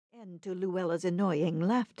end to Luella's annoying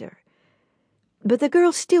laughter. But the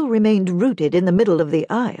girl still remained rooted in the middle of the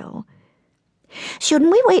aisle.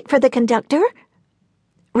 "Shouldn't we wait for the conductor?"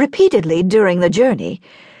 Repeatedly during the journey,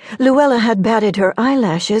 Luella had batted her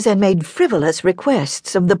eyelashes and made frivolous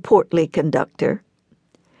requests of the portly conductor.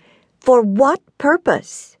 "For what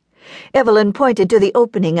purpose?" Evelyn pointed to the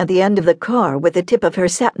opening at the end of the car with the tip of her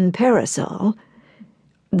satin parasol.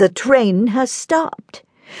 "The train has stopped.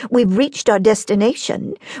 We've reached our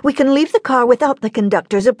destination. We can leave the car without the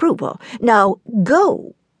conductor's approval. Now,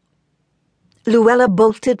 go." Luella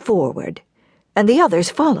bolted forward, and the others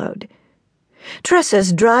followed.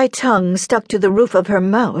 Tressa's dry tongue stuck to the roof of her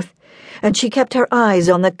mouth, and she kept her eyes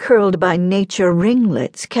on the curled-by-nature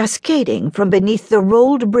ringlets cascading from beneath the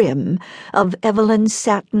rolled brim of Evelyn's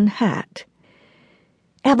satin hat.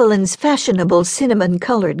 Evelyn's fashionable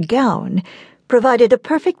cinnamon-colored gown provided a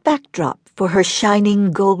perfect backdrop for her shining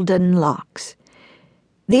golden locks.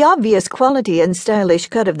 The obvious quality and stylish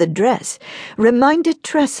cut of the dress reminded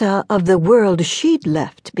Tressa of the world she'd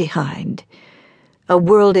left behind, a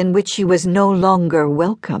world in which she was no longer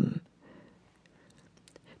welcome.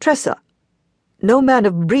 "Tressa, no man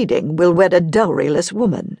of breeding will wed a dowryless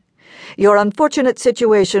woman. Your unfortunate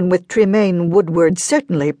situation with Tremaine Woodward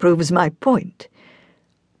certainly proves my point."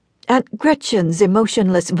 Aunt Gretchen's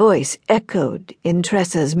emotionless voice echoed in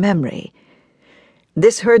Tressa's memory.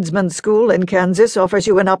 "This herdsman's school in Kansas offers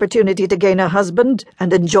you an opportunity to gain a husband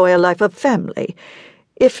and enjoy a life of family,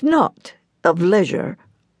 if not of leisure."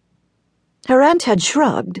 Her aunt had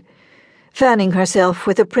shrugged, fanning herself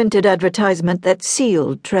with a printed advertisement that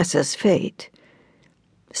sealed Tressa's fate.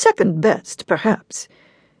 "Second best, perhaps,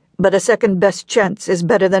 but a second-best chance is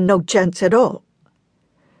better than no chance at all."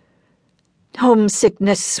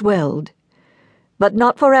 Homesickness swelled, but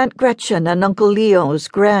not for Aunt Gretchen and Uncle Leo's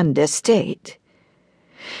grand estate.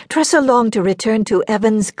 Tressa longed to return to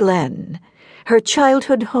Evans Glen, her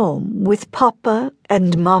childhood home with Papa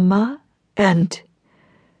and Mama and...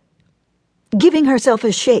 Giving herself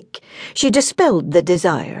a shake, she dispelled the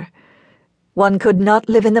desire. One could not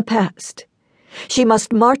live in the past. She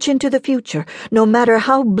must march into the future, no matter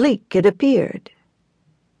how bleak it appeared.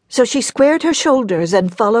 So she squared her shoulders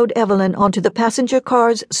and followed Evelyn onto the passenger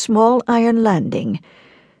car's small iron landing.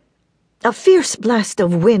 A fierce blast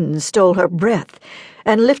of wind stole her breath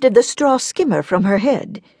and lifted the straw skimmer from her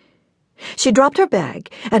head. She dropped her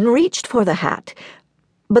bag and reached for the hat,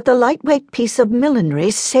 but the lightweight piece of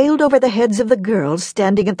millinery sailed over the heads of the girls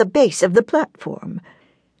standing at the base of the platform.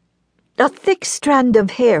 A thick strand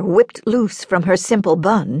of hair whipped loose from her simple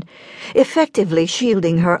bun, effectively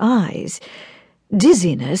shielding her eyes.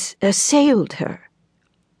 Dizziness assailed her.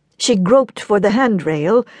 She groped for the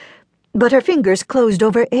handrail, but her fingers closed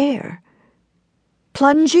over air.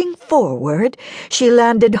 Plunging forward, she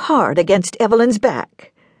landed hard against Evelyn's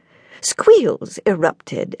back. Squeals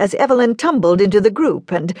erupted as Evelyn tumbled into the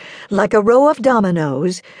group, and, like a row of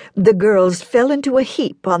dominoes, the girls fell into a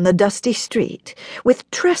heap on the dusty street, with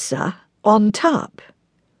Tressa on top.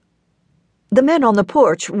 The men on the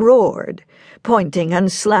porch roared, pointing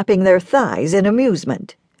and slapping their thighs in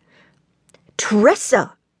amusement.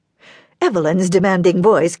 "Tressa!" Evelyn's demanding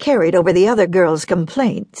voice carried over the other girls'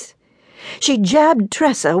 complaints. She jabbed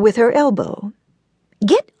Tressa with her elbow.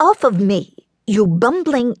 "Get off of me, you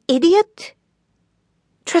bumbling idiot!"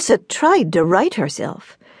 Tressa tried to right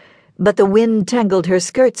herself, but the wind tangled her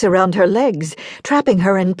skirts around her legs, trapping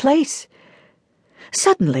her in place.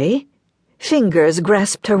 Suddenly, fingers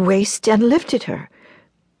grasped her waist and lifted her.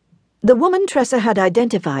 The woman Tressa had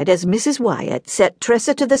identified as Mrs. Wyatt set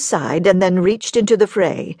Tressa to the side and then reached into the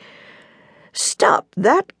fray. "Stop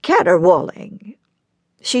that caterwauling!"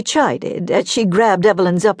 she chided as she grabbed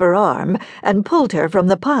Evelyn's upper arm and pulled her from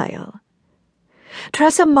the pile.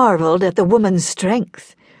 Tressa marveled at the woman's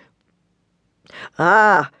strength.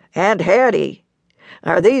 "Ah, Aunt Hattie,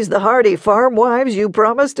 are these the hardy farm wives you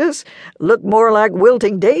promised us? Look more like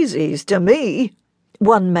wilting daisies to me,"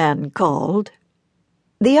 one man called.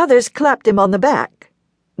 The others clapped him on the back,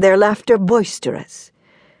 their laughter boisterous.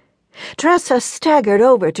 Tressa staggered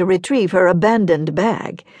over to retrieve her abandoned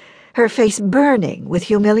bag, her face burning with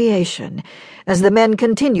humiliation as the men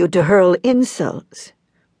continued to hurl insults.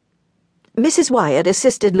 Mrs. Wyatt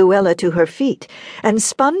assisted Luella to her feet and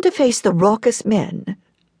spun to face the raucous men.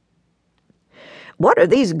 "What are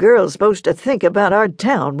these girls supposed to think about our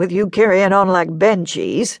town with you carrying on like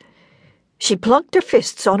banshees?" She plunked her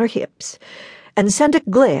fists on her hips and sent a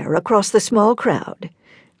glare across the small crowd.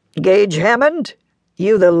 "Gage Hammond,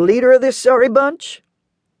 you the leader of this sorry bunch?"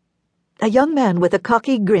 A young man with a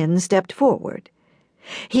cocky grin stepped forward.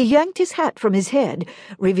 He yanked his hat from his head,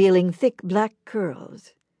 revealing thick black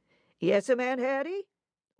curls. "Yes'm, Aunt Hattie?"